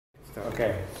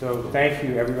Okay, so thank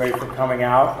you everybody for coming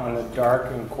out on a dark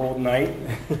and cold night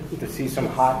to see some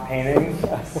hot paintings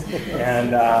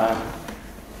and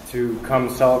to come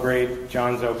celebrate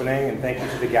John's opening. And thank you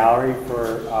to the gallery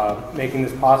for making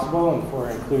this possible and for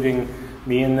including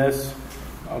me in this.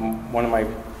 One of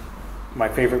my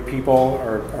favorite people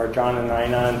are John and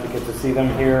Nina, and to get to see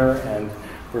them here. And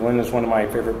Berlin is one of my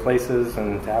favorite places,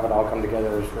 and to have it all come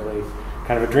together is really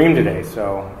kind of a dream today.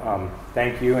 So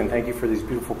thank you, and thank you for these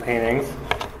beautiful paintings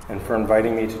and for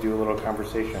inviting me to do a little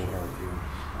conversation here with you.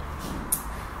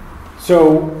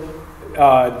 So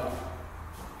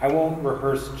I won't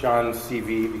rehearse John's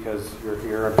CV because you're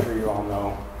here. I'm sure you all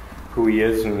know who he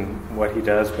is and what he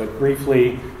does, but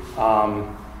briefly,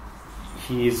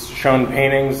 he's shown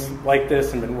paintings like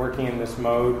this and been working in this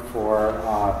mode for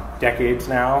decades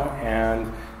now, and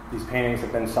these paintings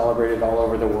have been celebrated all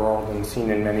over the world and seen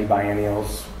in many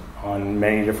biennials on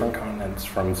many different continents,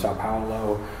 from Sao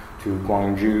Paulo to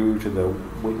Gwangju to the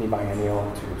Whitney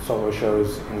Biennial to solo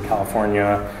shows in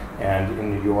California and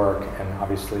in New York, and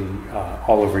obviously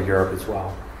all over Europe as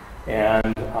well.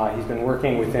 And he's been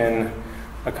working within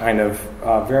a kind of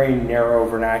very narrow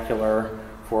vernacular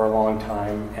for a long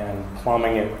time and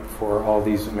plumbing it for all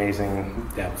these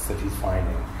amazing depths that he's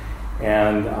finding.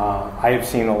 And I have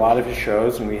seen a lot of his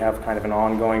shows, and we have kind of an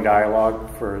ongoing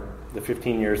dialogue for the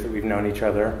 15 years that we've known each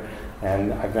other.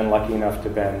 And I've been lucky enough to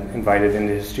have been invited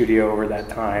into his studio over that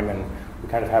time, and we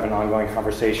kind of have an ongoing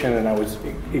conversation. And I was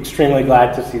extremely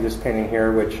glad to see this painting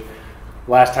here, which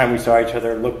last time we saw each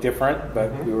other looked different,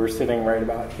 but we were sitting right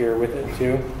about here with it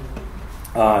too,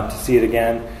 to see it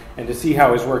again and to see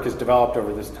how his work has developed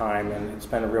over this time. And it's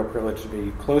been a real privilege to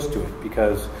be close to it,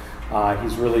 because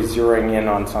he's really zeroing in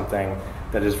on something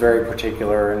that is very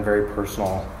particular and very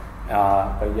personal,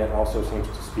 but yet also seems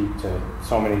to speak to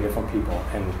so many different people,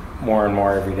 and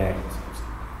more every day.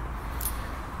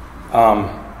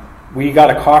 We got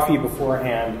a coffee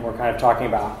beforehand, and we're kind of talking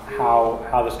about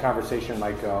how this conversation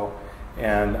might go,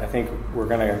 and I think we're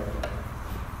going to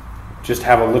just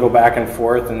have a little back and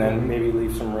forth, and then maybe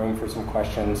leave some room for some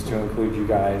questions to include you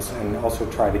guys, and also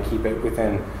try to keep it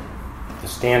within the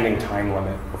standing time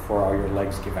limit before all your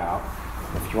legs give out.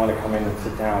 If you want to come in and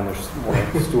sit down, there's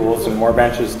more stools and more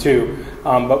benches too.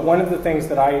 But one of the things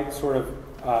that I sort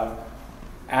of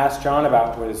asked John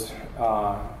about was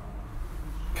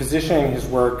positioning his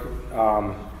work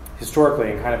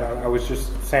historically, and kind of I was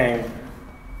just saying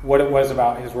what it was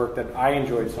about his work that I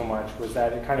enjoyed so much was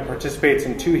that it kind of participates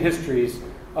in two histories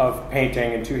of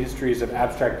painting and two histories of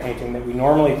abstract painting that we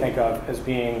normally think of as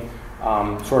being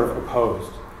sort of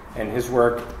opposed. And his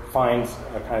work finds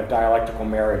a kind of dialectical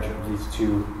marriage of these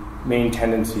two main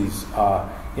tendencies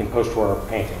in post-war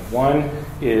painting. One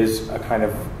is a kind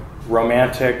of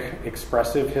romantic,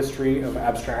 expressive history of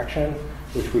abstraction,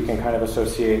 which we can kind of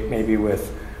associate maybe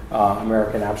with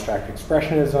American abstract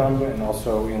expressionism, and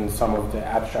also in some of the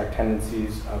abstract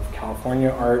tendencies of California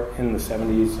art in the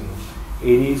 70s and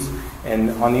 80s. And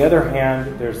on the other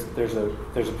hand, there's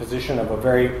a position of a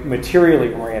very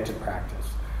materially oriented practice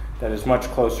that is much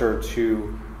closer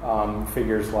to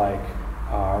figures like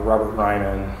Robert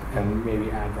Ryman and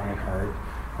maybe Ad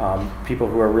Reinhardt, people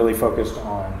who are really focused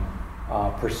on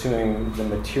pursuing the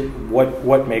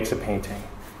what makes a painting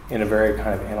in a very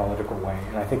kind of analytical way.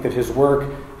 And I think that his work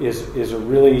is a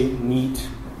really neat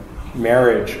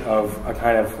marriage of a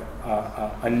kind of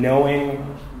a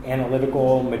knowing,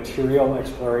 analytical, material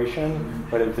exploration,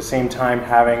 but at the same time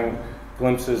having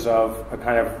glimpses of a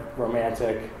kind of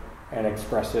romantic and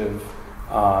expressive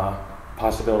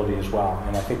possibility as well.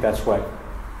 And I think that's what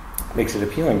makes it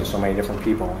appealing to so many different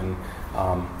people.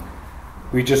 And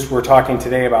we just were talking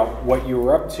today about what you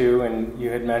were up to, and you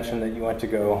had mentioned that you went to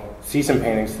go see some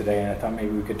paintings today, and I thought maybe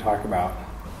we could talk about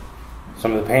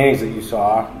some of the paintings that you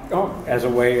saw as a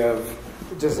way of...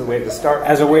 Just a way to start.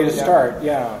 As a way to start,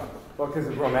 yeah. Well, because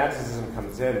romanticism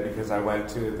comes in, because I went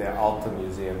to the Alta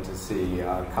Museum to see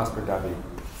Caspar David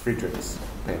Friedrich's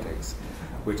paintings,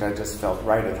 which I just felt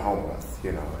right at home with,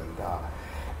 you know.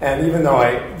 And even though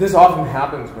this often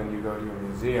happens when you go to a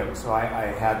museum, so I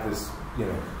had this, you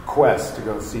know, quest to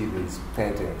go see these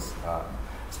paintings,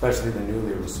 especially the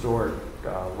newly restored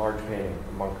large painting,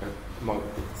 Monk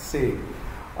at the Sea,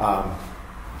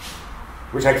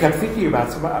 which I kept thinking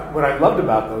about. So what I loved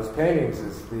about those paintings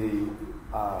is the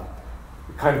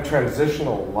kind of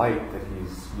transitional light that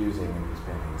he's using in these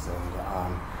paintings,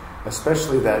 and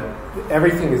especially that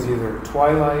everything is either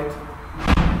twilight,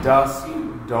 dusk,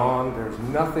 dawn. There's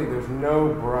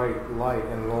no bright light,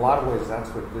 and in a lot of ways, that's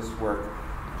what this work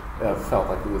felt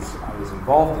like I was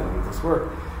involved in this work.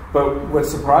 But what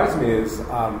surprised me is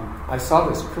I saw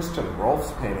this Christian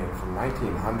Rolf's painting from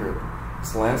 1900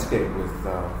 this landscape with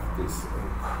this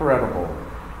incredible,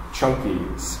 chunky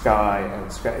sky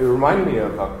and sky. It reminded me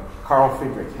of a Carl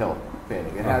Friedrich Hill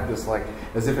painting. It had this like,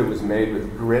 as if it was made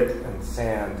with grit and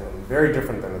sand, and very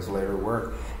different than his later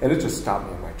work. And it just stopped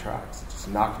me in my tracks. It just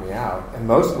knocked me out. And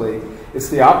mostly, it's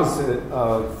the opposite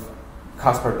of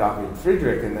Caspar David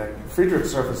Friedrich, in that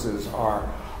Friedrich's surfaces are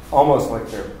almost like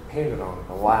they're painted on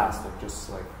glass. They're just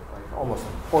like almost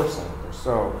like porcelain. They're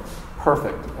so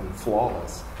perfect and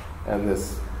flawless. And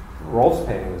this Rolf's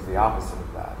painting is the opposite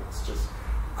of that. It's just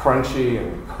crunchy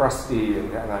and crusty,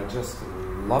 and I just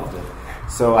loved it.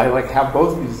 So I like have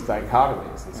both of these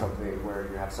dichotomies, and something where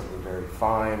you have something very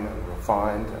fine and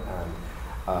refined and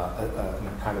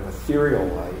a kind of ethereal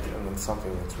light, and then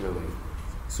something that's really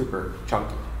super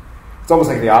chunky. It's almost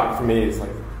like for me, it's like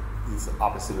it's the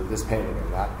opposite of this painting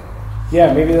and that painting.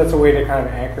 Yeah, maybe that's a way to kind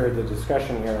of anchor the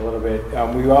discussion here a little bit.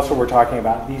 We also were talking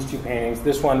about these two paintings.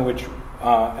 This one, which,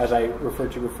 as I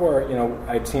referred to before,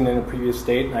 I'd seen in a previous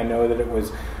state, and I know that it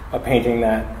was a painting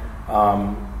that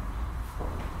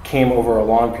came over a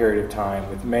long period of time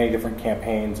with many different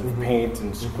campaigns of paint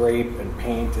and scrape and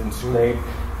paint and scrape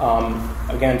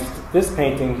against this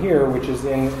painting here, which is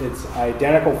in its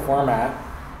identical format.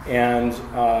 And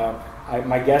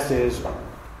my guess is,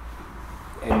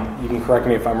 and you can correct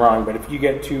me if I'm wrong, but if you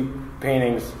get two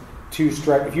paintings,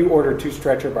 if you order two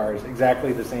stretcher bars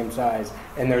exactly the same size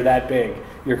and they're that big,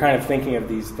 you're kind of thinking of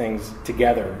these things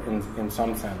together in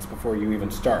some sense before you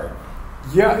even start.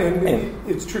 Yeah, and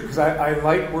it's true, because I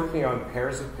like working on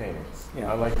pairs of paintings.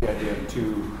 I like the idea of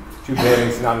two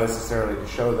paintings, not necessarily to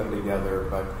show them together,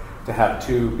 but to have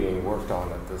two being worked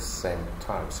on at the same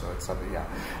time. So it's something, yeah.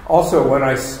 Also, when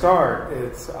I start,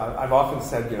 I've often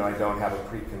said, I don't have a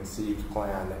preconceived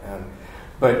plan,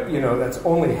 but that's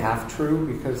only half true,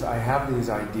 because I have these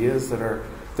ideas they're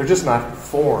just not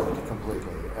formed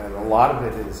completely, and a lot of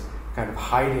it is kind of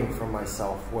hiding from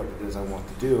myself what it is I want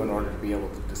to do in order to be able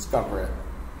to discover it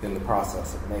in the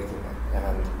process of making it.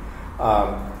 And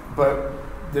but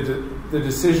the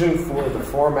decision for the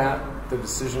format, the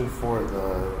decision for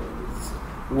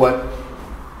what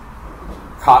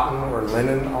cotton or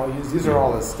linen I'll use, these are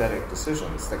all aesthetic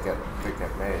decisions that get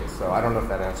made. So I don't know if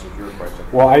that answers your question.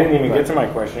 Well, I didn't even get to my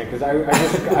question, because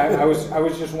I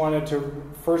was just wanted to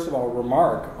first of all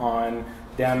remark on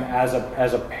them as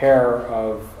a pair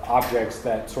of objects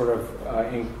that sort of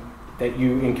that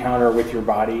you encounter with your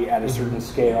body at a certain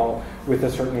scale, with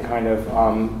a certain kind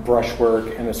of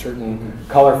brushwork and a certain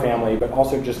color family, but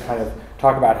also just kind of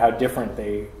talk about how different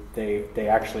they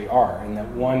actually are, and that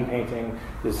one painting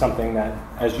is something that,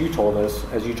 as you told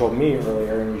me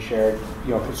earlier, and you shared,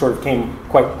 it sort of came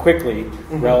quite quickly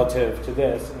relative to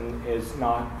this, and is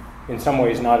not, in some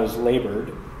ways, not as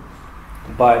labored,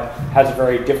 but has a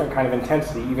very different kind of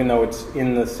intensity, even though it's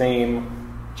in the same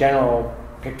general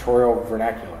pictorial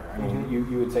vernacular. I mean,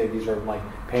 you would say these are like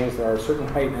paintings that are a certain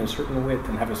height and a certain width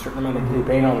and have a certain amount of blue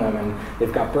paint on them, and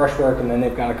they've got brushwork, and then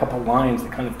they've got a couple lines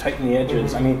that kind of tighten the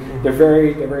edges. I mean, they're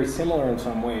very similar in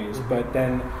some ways, but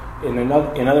then in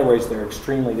other ways they're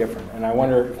extremely different. And I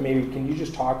wonder if maybe, can you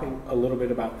just talk a little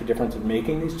bit about the difference of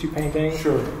making these two paintings?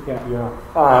 Sure.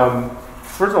 Yeah.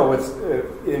 First of all,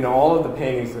 in all of the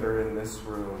paintings that are in this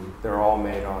room, they're all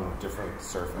made on a different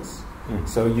surface.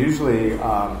 So usually,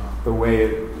 the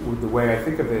way I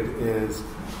think of it is,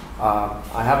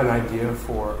 I have an idea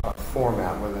for a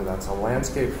format, whether that's a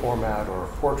landscape format or a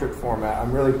portrait format.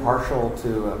 I'm really partial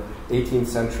to an 18th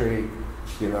century,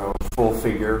 full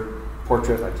figure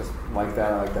portrait. I just like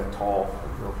that. I like that tall,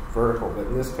 real vertical. But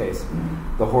in this case,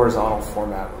 the horizontal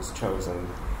format was chosen.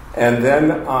 And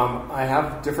then I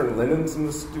have different linens in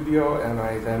the studio, and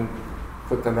I then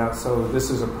put them out. So this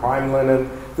is a prime linen.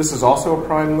 This is also a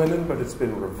prime linen, but it's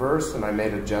been reversed, and I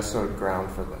made a gessoed ground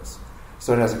for this.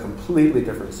 So it has a completely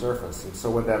different surface. And so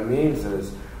what that means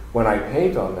is, when I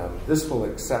paint on them, this will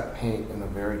accept paint in a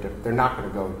very different, they're not going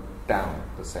to go down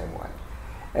the same way.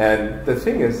 And the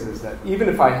thing is that even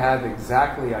if I had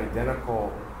exactly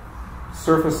identical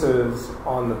surfaces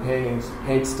on the paintings,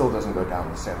 paint still doesn't go down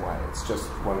the same way. It's just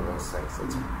one of those things.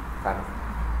 It's kind of,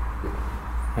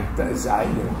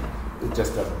 it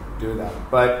just doesn't do that.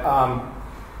 But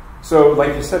so,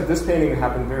 like you said, this painting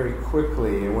happened very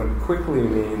quickly, and what quickly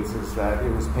means is that it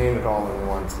was painted all in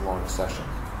one long session.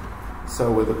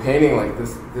 So with a painting like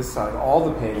this side, all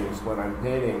the paintings, when I'm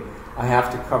painting, I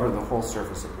have to cover the whole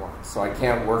surface at once. So I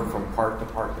can't work from part to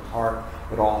part to part.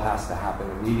 It all has to happen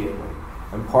immediately.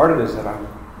 And part of it is that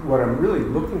what I'm really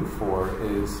looking for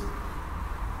is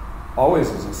always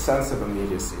is a sense of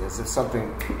immediacy, as if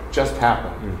something just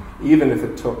happened, even if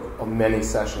it took many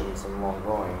sessions and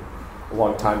a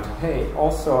long time to paint.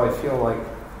 Also, I feel like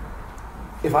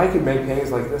if I could make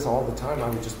paintings like this all the time, I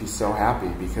would just be so happy,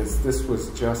 because this was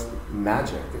just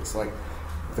magic. It's like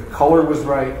the color was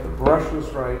right, the brush was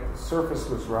right, the surface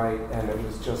was right, and it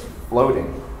was just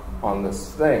floating on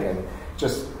this thing. And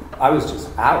I was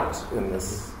just out in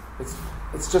this.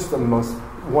 It's just the most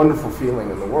wonderful feeling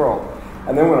in the world.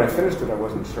 And then when I finished it, I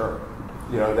wasn't sure.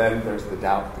 Then there's the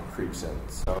doubt that creeps in.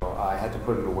 So I had to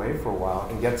put it away for a while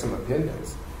and get some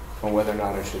opinions on whether or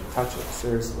not I should touch it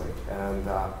seriously. And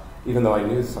even though I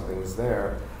knew something was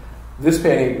there, this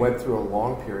painting went through a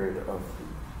long period of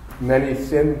many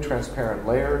thin, transparent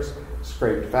layers,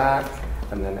 scraped back,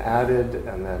 and then added,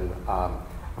 and then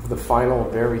of the final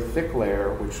very thick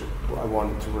layer, which I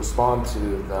wanted to respond to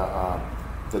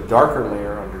the darker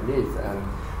layer underneath. And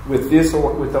with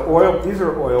the oil, these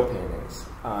are oil paintings,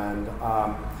 and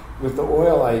with the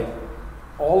oil,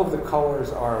 all of the colors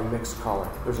are a mixed color.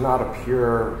 There's not a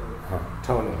pure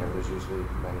tone in here. There's usually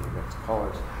many mixed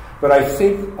colors. But I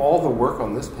think all the work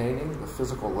on this painting, the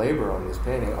physical labor on this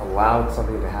painting, allowed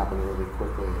something to happen really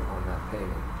quickly on that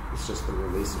painting. It's just the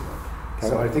release of it.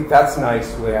 So I think that's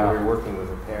nice when you're working with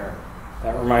a pair.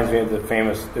 That reminds me of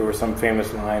there was some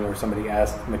famous line where somebody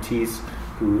asked Matisse,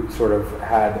 who sort of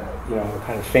had, a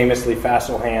kind of famously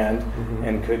facile hand,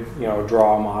 and could,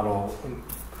 draw a model and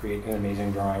create an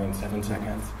amazing drawing in 7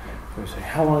 seconds. They would say,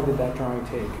 "How long did that drawing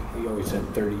take?" He always said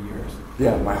 30 years.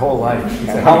 Yeah, my whole life. He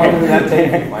said, "How long did that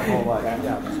take?" My whole life.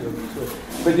 Yeah, that's really true.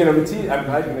 But Matisse, I'm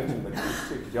glad you mentioned Matisse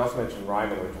too, because you also mentioned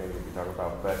Ryman, which maybe we could talk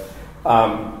about. But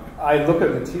I look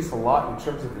at Matisse a lot in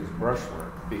terms of his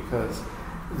brushwork, because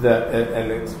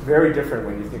and it's very different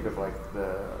when you think of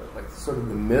sort of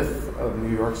the myth of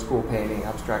New York school painting,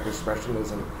 abstract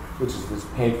expressionism, which is this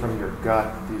paint from your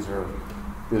gut.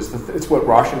 It's what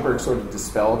Rauschenberg sort of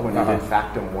dispelled when he did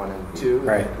Factum 1 and 2.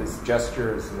 Right. This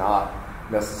gesture is not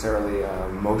necessarily an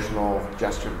emotional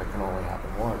gesture that can only happen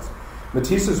once.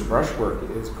 Matisse's brushwork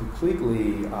is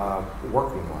completely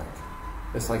workmanlike.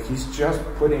 It's like he's just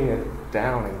putting it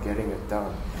down and getting it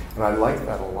done. And I like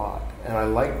that a lot. And I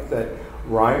like that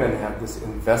Ryman had this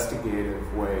investigative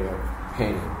way of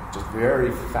painting, just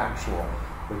very factual.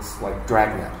 It's like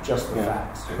Dragnet, just the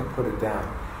facts, put it down.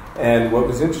 And what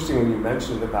was interesting when you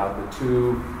mentioned about the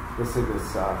two, this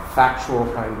factual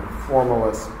kind of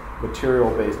formalist,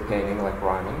 material-based painting like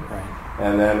Ryman,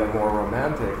 and then a more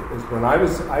romantic, is when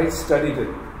I studied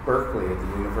at Berkeley at the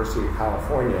University of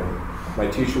California. And my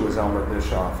teacher was Elmer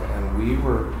Bischoff, and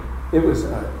it was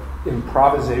an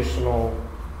improvisational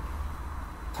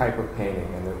type of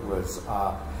painting, and it was,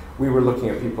 we were looking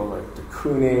at people like de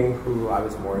Kooning, who I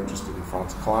was more interested in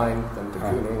Franz Klein than de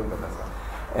Kooning, but that's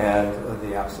and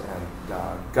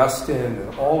Gustin,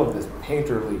 and all of this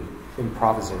painterly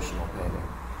improvisational painting.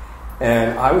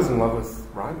 And I was in love with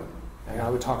Ryman. And I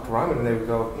would talk to Ryman, and they would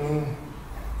go,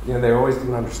 they always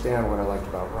didn't understand what I liked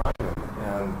about Ryman.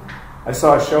 And I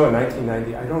saw a show in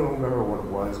 1990, I don't remember what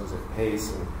it was at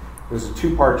Pace, and it was a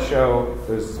 2-part show.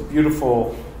 There's a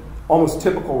beautiful, almost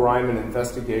typical Ryman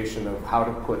investigation of how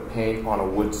to put paint on a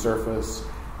wood surface,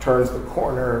 turns the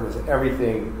corner, it was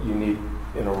everything you need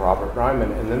in a Robert Ryman.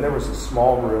 And then there was a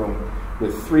small room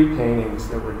with 3 paintings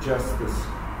that were just this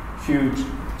huge,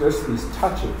 just these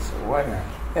touches away.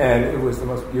 And it was the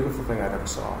most beautiful thing I'd ever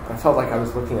saw. I felt like I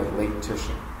was looking at late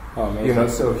Titian. Oh, amazing.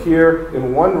 So here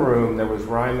in one room there was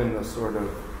Ryman, the sort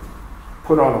of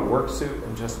put on a work suit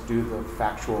and just do the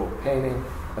factual painting.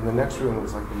 And the next room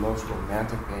was like the most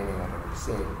romantic painting I've ever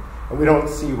seen. And we don't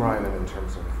see Ryman in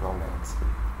terms of romance.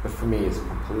 But for me, it's a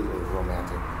completely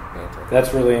romantic painter.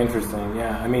 That's really interesting.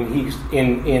 Yeah, I mean, he's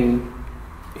in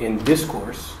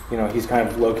discourse. He's kind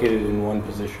of located in one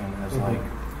position as like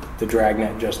the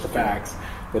dragnet, just the facts.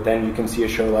 But then you can see a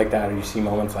show like that, or you see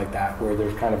moments like that, where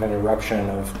there's kind of an eruption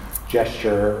of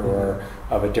gesture or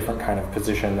of a different kind of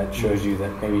position that shows you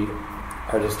that maybe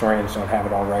art historians don't have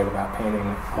it all right about painting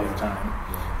all the time.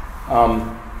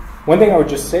 One thing I would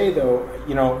just say, though,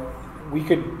 we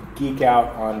could geek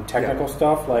out on technical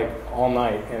stuff like all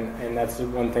night, and that's the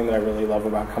one thing that I really love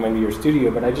about coming to your studio.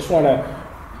 But I just want to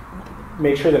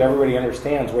make sure that everybody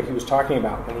understands what he was talking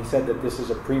about when he said that this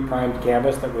is a pre-primed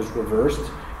canvas that was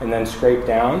reversed and then scraped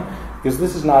down, because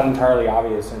this is not entirely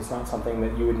obvious, and it's not something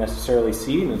that you would necessarily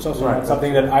see, and it's also not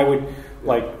something that I would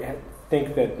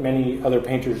think that many other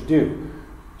painters do.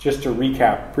 Just to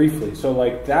recap briefly, so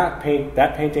like that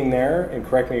painting there, and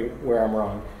correct me where I'm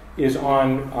wrong, is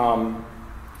on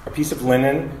a piece of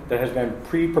linen that has been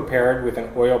pre-prepared with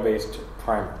an oil-based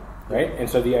primer, right? And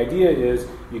so the idea is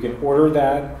you can order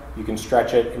that, you can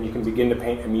stretch it, and you can begin to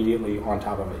paint immediately on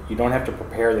top of it. You don't have to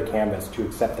prepare the canvas to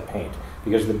accept the paint,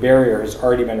 because the barrier has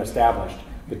already been established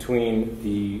between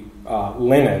the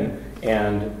linen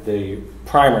and the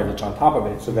primer that's on top of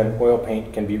it so that oil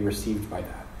paint can be received by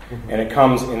that. And it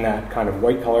comes in that kind of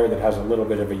white color that has a little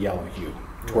bit of a yellow hue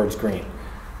towards green.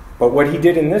 But what he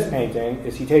did in this painting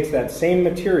is he takes that same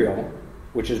material,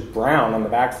 which is brown on the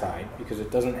backside because it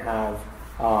doesn't have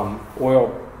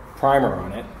oil primer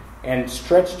on it, and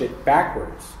stretched it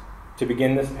backwards to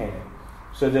begin this painting.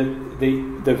 So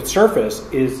that the surface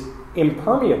is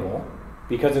impermeable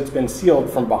because it's been sealed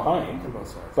from behind,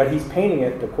 but he's painting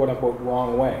it the quote-unquote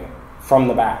wrong way from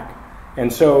the back.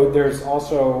 And so there's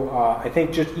also, I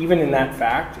think just even in that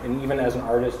fact, and even as an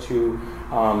artist who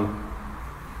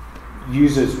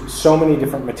uses so many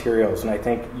different materials, and I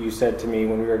think you said to me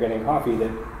when we were getting coffee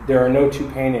that there are no two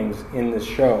paintings in this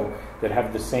show that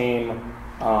have the same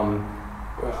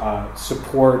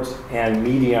support and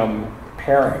medium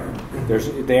pairing.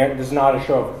 There's not a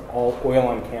show of all oil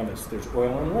on canvas. There's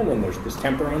oil on linen. There's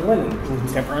distemper on linen. There's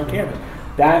distemper on canvas.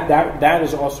 That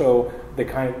is also the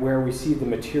kind of where we see the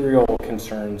material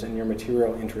concerns and your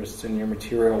material interests and your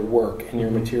material work and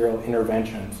your material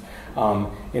interventions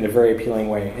in a very appealing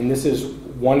way. And this is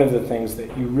one of the things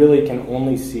that you really can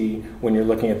only see when you're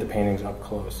looking at the paintings up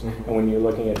close. And when you're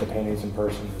looking at the paintings in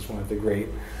person, it's one of the great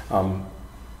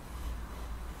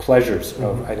pleasures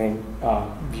of, I think,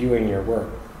 viewing your work.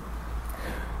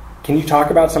 Can you talk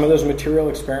about some of those material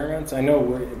experiments? I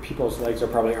know people's legs are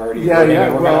probably already burning.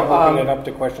 We're going to open it up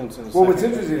to questions in a second. What's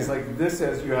interesting is like this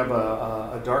says you have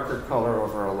a darker color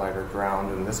over a lighter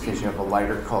ground. In this case, you have a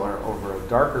lighter color over a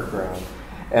darker ground.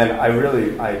 And I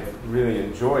really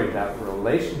enjoyed that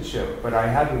relationship, but I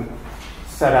hadn't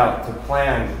set out to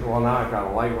plan, well, now I've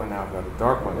got a light one, now I've got a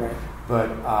dark one. Right. But,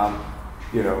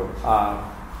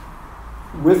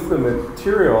 with the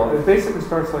material, it basically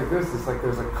starts like this. It's like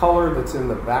there's a color that's in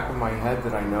the back of my head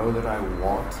that I know that I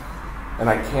want, and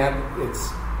I can't.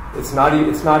 It's not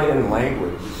in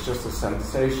language. It's just a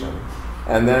sensation,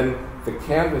 and then the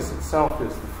canvas itself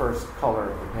is the first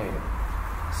color of the painting.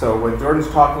 So when Jordan's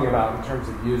talking about in terms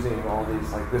of using all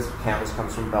these, like this canvas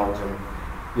comes from Belgium,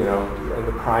 and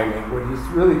the priming.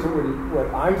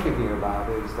 What I'm thinking about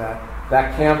is that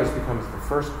canvas becomes the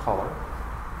first color.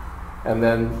 And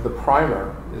then the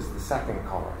primer is the second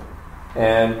color.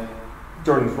 And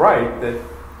Jordan's right that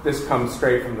this comes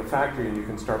straight from the factory and you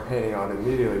can start painting on it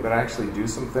immediately. But I actually do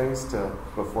some things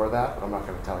before that, but I'm not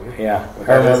going to tell you. Yeah,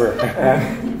 I remember.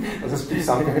 It'll just be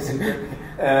something secret.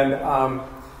 And,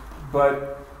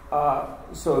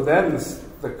 so then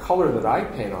the color that I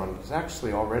paint on is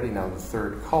actually already now the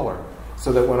third color.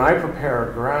 So that when I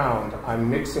prepare a ground, I'm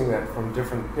mixing that from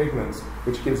different pigments,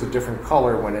 which gives a different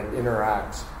color when it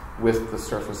interacts with the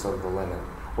surface of the linen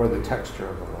or the texture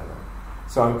of the linen.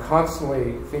 So I'm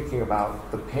constantly thinking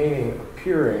about the painting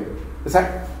appearing.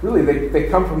 Really, they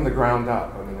come from the ground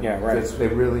up. I mean, they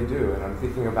really do. And I'm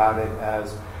thinking about it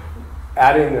as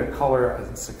adding a color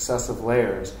in successive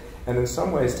layers, and in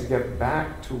some ways to get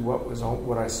back to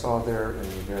what I saw there in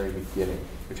the very beginning,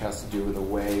 which has to do with the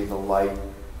way the light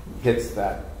hits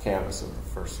that canvas of the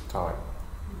first time.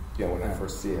 When I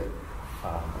first see it.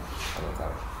 I don't know if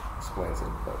that explains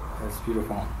it, but that's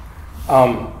beautiful.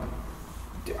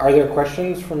 Are there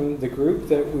questions from the group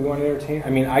that we want to entertain? I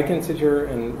mean, I can sit here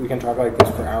and we can talk like this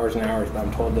for hours and hours, but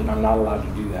I'm told that I'm not allowed to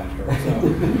do that here.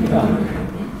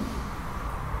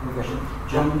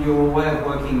 John, your way of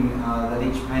working, that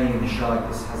each painting in a show like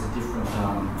this has a different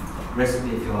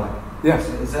recipe, if you like. Yes.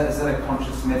 So is that a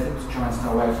conscious method to try and stay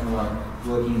away from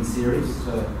working in series?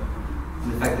 So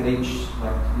the fact that each,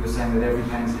 like you were saying, that every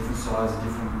painting's a different size, a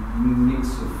different mix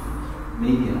of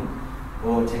media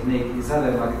or technique, is that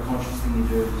a conscious thing you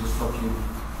do to stop you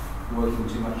working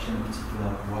too much in a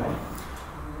particular way?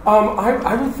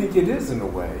 I would think it is in a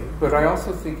way, but I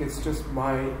also think it's just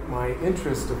my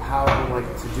interest of how I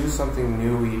like to do something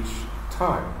new each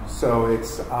time. So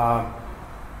it's like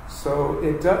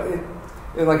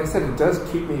I said, it does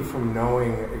keep me from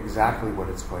knowing exactly what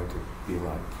it's going to be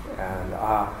like. And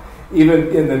even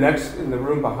in the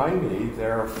room behind me,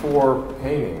 there are 4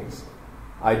 paintings.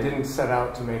 I didn't set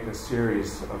out to make a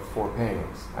series of 4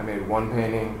 paintings. I made one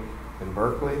painting in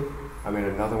Berkeley. I made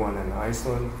another one in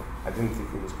Iceland. I didn't think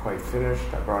it was quite finished.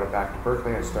 I brought it back to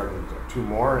Berkeley. I started 2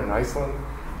 more in Iceland,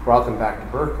 brought them back to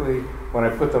Berkeley. When I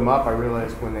put them up, I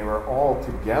realized when they were all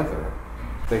together,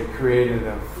 they created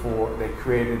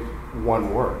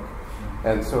one work.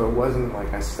 And so it wasn't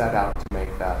like I set out to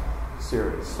make that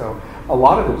series. So a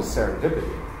lot of it is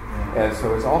serendipity. And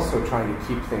so it's also trying to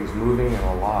keep things moving and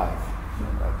alive.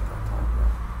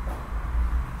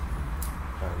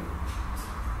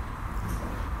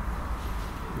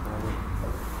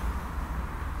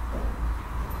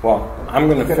 Well, I'm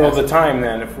going to fill the time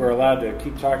then, if we're allowed to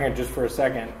keep talking just for a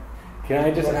second. Can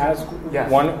I just ask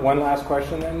one last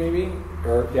question then, maybe?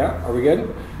 Or yeah, are we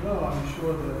good? No, I'm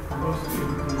sure that most of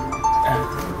the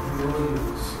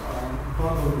audience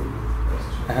following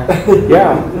the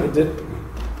question.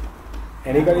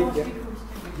 Anybody?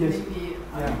 Yes. Maybe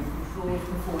broad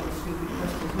performance, stupid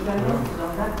questions. But I noticed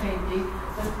on that painting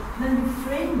that then you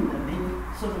frame them in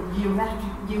sort of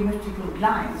geometrical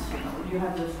lines. You know, you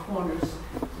have those corners.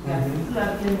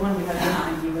 Like in one we have a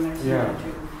line,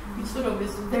 geometrical. It sort of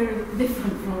is very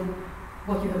different from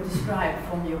what you have described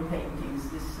from your paintings.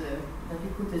 This that you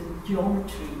put the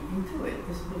geometry into it.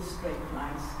 This little straight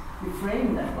lines. You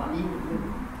frame that one even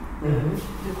with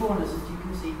the corners that you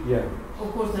can see. Yeah.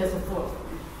 Of course, there's a thought.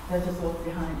 There's a thought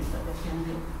behind it. But that's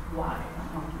only why I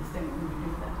don't understand when you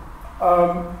do that.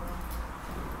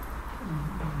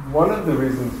 One of the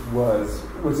reasons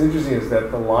what's interesting is that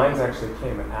the lines actually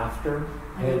came after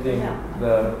painting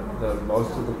the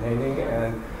most of the painting,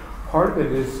 and part of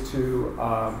it is to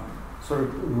sort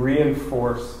of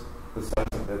reinforce the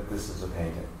sense that this is a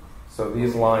painting. So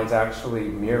these lines actually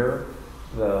mirror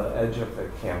the edge of the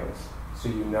canvas, so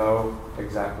you know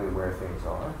exactly where things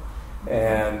are.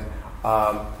 And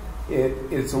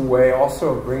it's a way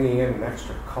also of bringing in an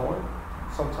extra color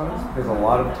sometimes, because a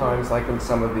lot of times, like in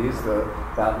some of these, the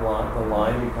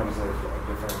line becomes a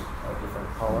different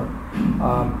color.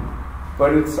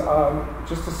 But it's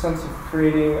just a sense of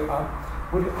creating, I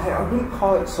wouldn't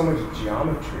call it so much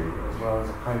geometry as well as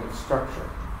a kind of structure.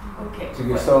 Okay.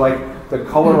 So like the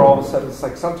color all of a sudden, it's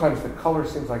like sometimes the color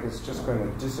seems like it's just going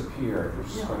to disappear.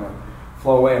 It's just going to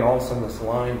flow away, and all of a sudden this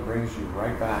line brings you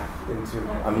right back into,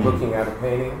 I'm looking at a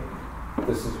painting,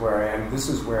 this is where I am, this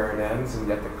is where it ends, and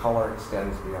yet the color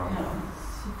extends beyond that.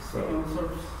 So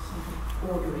sort of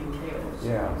ordering chaos.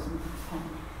 Yeah.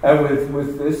 And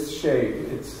with this shape,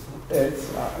 it's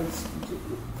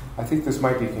I think this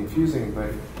might be confusing,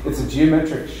 but it's a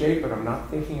geometric shape, but I'm not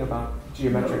thinking about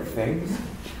geometric things.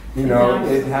 You know,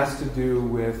 it has to do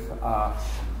with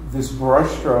this brush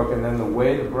stroke, and then the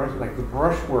way the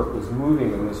brushwork was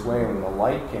moving in this way when the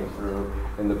light came through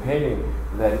in the painting,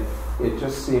 that it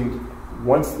just seemed,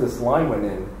 once this line went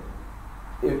in,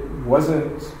 it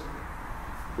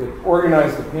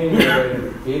organized the painting in a way that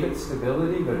it gave it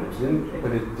stability, but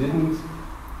it didn't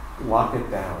lock it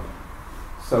down.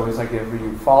 So it's like if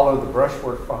you follow the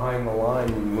brushwork behind the line,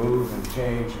 you move and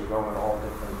change and go in all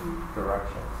different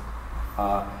directions.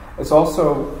 It's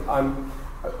also, I'm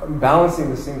balancing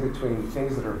this thing between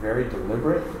things that are very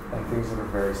deliberate and things that are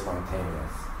very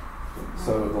spontaneous.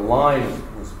 So the line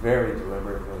was very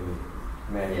deliberately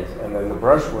made, and then the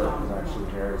brushwork was actually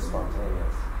very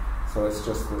spontaneous. So it's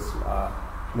just this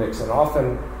mix, and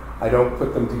often I don't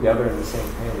put them together in the same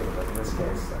painting, but in this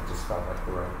case, I just felt like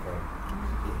the right thing.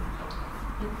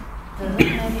 Does it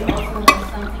maybe also have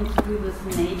something to do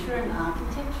with nature and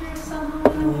architecture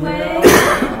somehow in a way?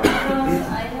 Because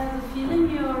I have a feeling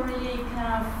you're really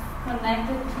kind of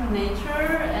connected to nature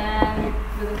and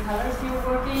with the colors you're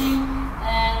working,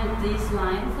 and this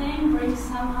line thing brings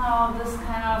somehow this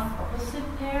kind of opposite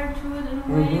pair to it in a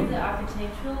way, the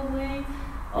architectural way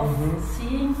of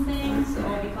seeing things,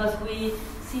 or because we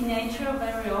see nature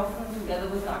very often together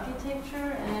with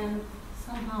architecture, and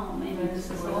somehow maybe this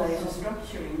is also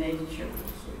structure in nature.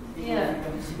 Yeah,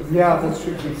 that's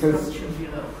true, because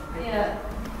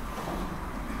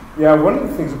one of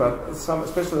the things about some,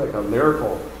 especially like a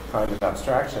lyrical kind of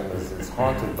abstraction, is it's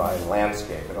haunted by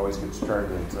landscape. It always gets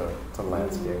turned into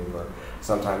landscape, or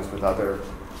sometimes with other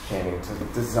painting to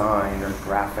design or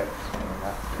graphic.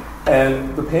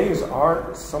 And the paintings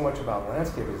aren't so much about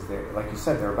landscape as they, like you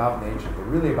said, they're about nature. They're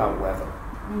really about weather.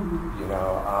 You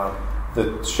know,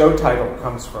 the show title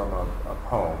comes from a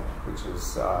poem, which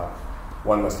is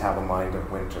One Must Have a Mind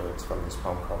of Winter. It's from this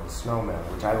poem called The Snowman,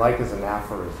 which I like as an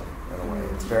aphorism in a way.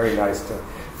 It's very nice to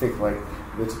think like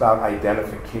it's about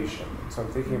identification. So I'm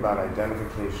thinking about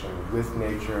identification with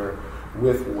nature,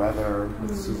 with weather,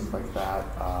 with scenes like that.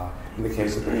 In the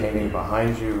case of the painting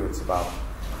behind you, it's about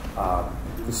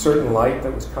the certain light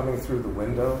that was coming through the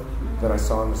window that I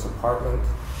saw in this apartment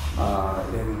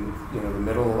in the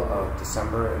middle of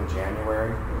December and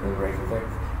January in Reykjavik,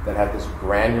 that had this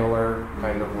granular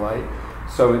kind of light.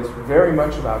 So it's very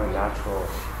much about a natural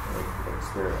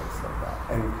experience like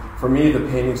that. And for me, the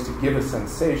paintings to give a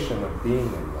sensation of being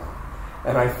in that.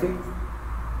 And I think,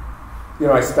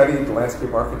 I studied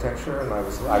landscape architecture, and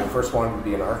I first wanted to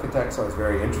be an architect, so I was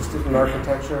very interested in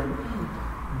architecture.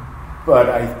 But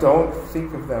I don't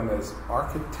think of them as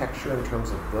architecture in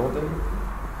terms of building.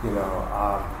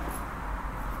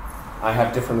 I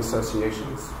have different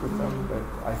associations with them, but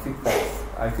I think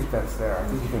that's there. I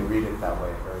think you can read it that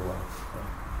way very well.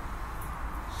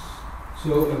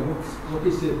 So what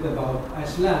is it about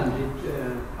Iceland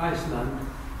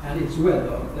and its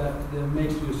weather that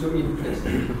makes you so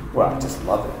interested? Well, I just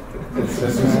love it. It's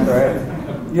just great.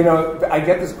 You know, I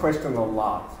get this question a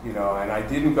lot, you know, and I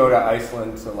didn't go to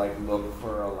Iceland to like look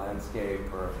for a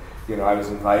landscape or, you know, I was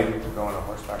invited to go on a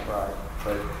horseback ride.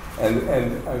 But,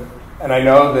 and I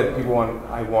know that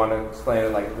I want to explain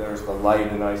it like there's the light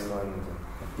in Iceland.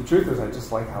 The truth is I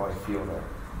just like how I feel there.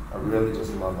 I really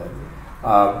just love it.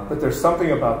 But there's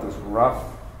something about this rough,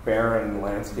 barren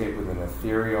landscape with an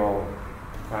ethereal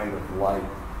kind of light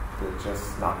that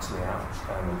just knocks me out,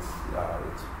 and it's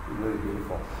really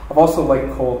beautiful. I've also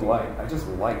liked cold light. I just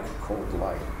like cold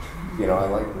light. You know, I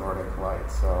like Nordic light.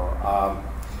 So,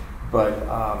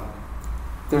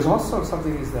 there's also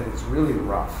something is that it's really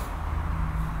rough.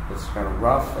 It's kind of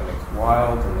rough and it's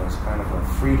wild, and there's kind of a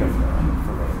freedom there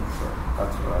for me. So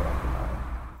that's what I like about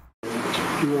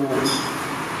it. You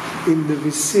are in the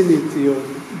vicinity of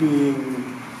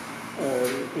being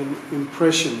an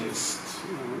impressionist.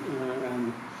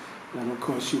 And of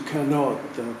course you cannot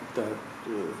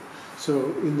so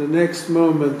in the next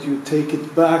moment you take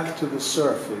it back to the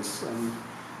surface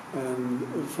and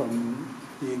from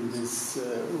being this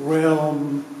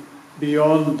realm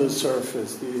beyond the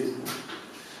surface,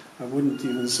 I wouldn't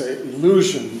even say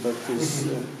illusion, but this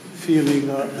feeling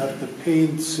that the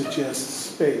paint suggests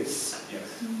space.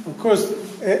 Yes. Of course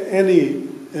any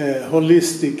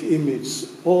holistic image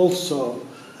also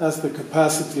has the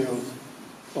capacity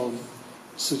of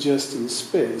suggesting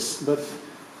space. But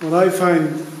what I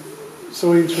find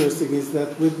so interesting is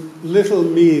that with little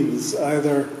means,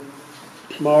 either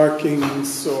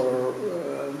markings or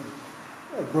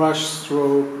a brush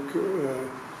stroke,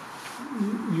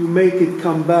 you make it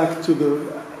come back to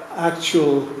the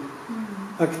actual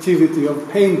activity of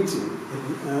painting,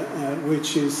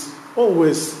 which is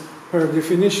always per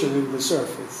definition in the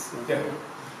surface. Yeah.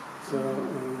 So,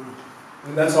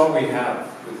 and that's all we have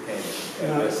with painting.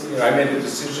 And this, you know, I made a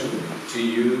decision to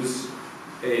use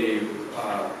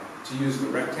the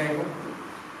rectangle,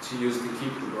 to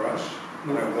keep the brush,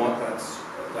 and I want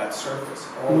that surface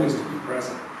always to be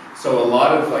present. So a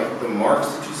lot of like the marks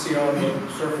that you see on the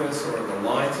surface or the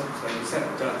lines, like you said,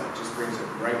 it does. It just brings it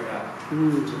right back to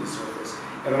the surface,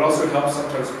 and it also helps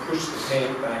sometimes push the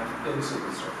paint back into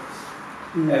the surface.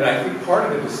 And I think part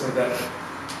of it is so that,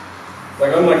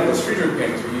 like unlike those Friedrich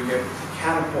paintings where you get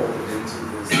catapulted into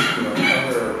this, you know,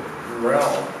 other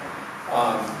realm,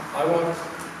 I want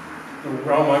the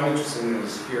realm I'm interested in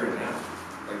is here and now.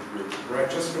 Like right,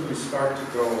 just when you start to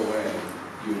go away,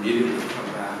 you immediately come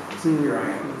back and say, here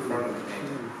I am in front of the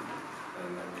painting,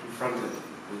 and I'm confronted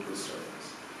with this surface.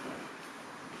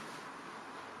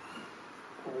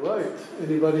 all right.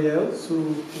 Anybody else who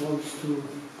wants to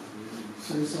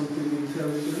say something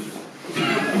intelligent?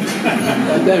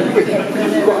 And then we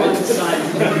have quite a sign.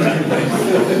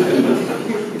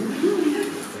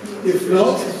 If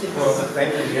not, Well,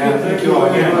 thank you. thank you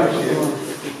very much.